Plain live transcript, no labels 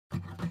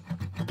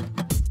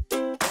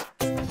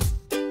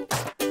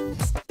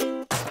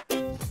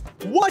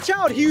Watch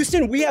out,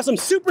 Houston. We have some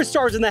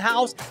superstars in the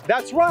house.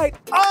 That's right.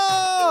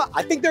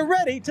 I think they're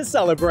ready to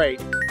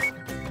celebrate.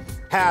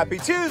 Happy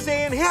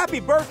Tuesday and happy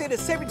birthday to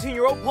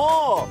 17-year-old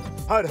Paul.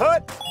 Hut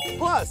hut.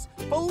 Plus,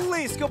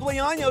 feliz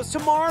cumpleaños to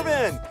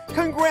Marvin.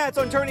 Congrats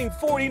on turning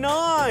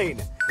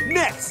 49.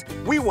 Next,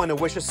 we want to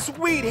wish a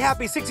sweet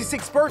happy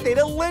 66th birthday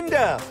to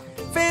Linda.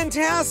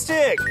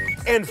 Fantastic.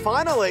 And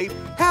finally,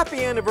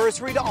 happy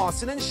anniversary to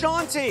Austin and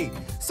Shanti,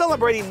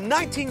 celebrating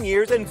 19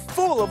 years and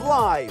full of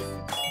life.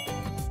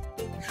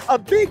 A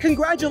big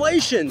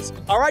congratulations.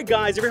 All right,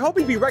 guys, if you're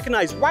hoping to be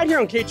recognized right here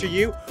on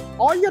KHOU,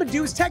 all you gotta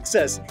do is text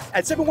us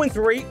at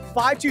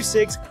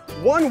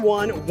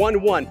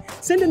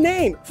 713-526-1111. Send a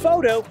name,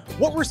 photo,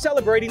 what we're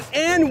celebrating,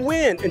 and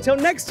when. Until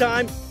next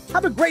time,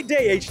 have a great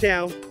day,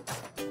 H-Town.